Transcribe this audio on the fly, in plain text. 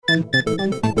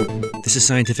This is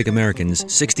Scientific American's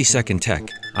 60-Second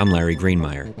Tech. I'm Larry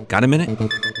Greenemeier. Got a minute?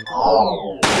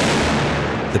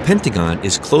 The Pentagon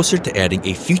is closer to adding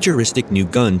a futuristic new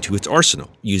gun to its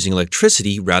arsenal, using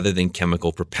electricity rather than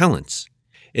chemical propellants.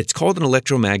 It's called an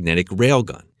electromagnetic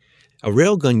railgun. A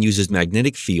railgun uses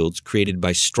magnetic fields created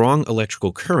by strong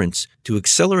electrical currents to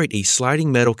accelerate a sliding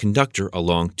metal conductor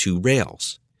along two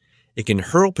rails. It can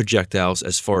hurl projectiles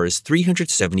as far as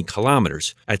 370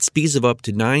 kilometers at speeds of up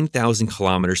to 9,000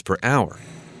 kilometers per hour.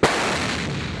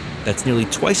 That's nearly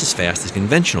twice as fast as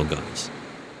conventional guns.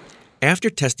 After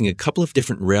testing a couple of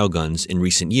different railguns in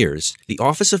recent years, the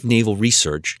Office of Naval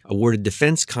Research awarded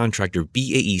defense contractor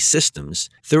BAE Systems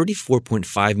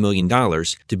 $34.5 million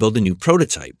to build a new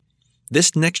prototype.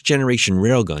 This next-generation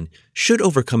railgun should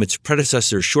overcome its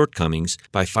predecessor's shortcomings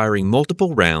by firing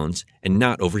multiple rounds and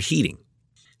not overheating.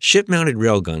 Ship-mounted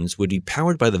railguns would be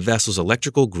powered by the vessel's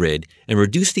electrical grid and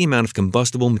reduce the amount of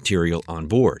combustible material on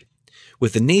board.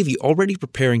 With the Navy already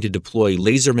preparing to deploy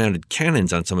laser-mounted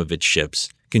cannons on some of its ships,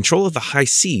 control of the high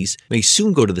seas may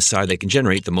soon go to the side that can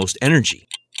generate the most energy.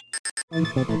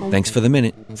 Thanks for the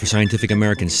minute. For Scientific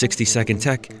American's 60-Second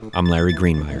Tech, I'm Larry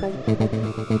Greenemeier.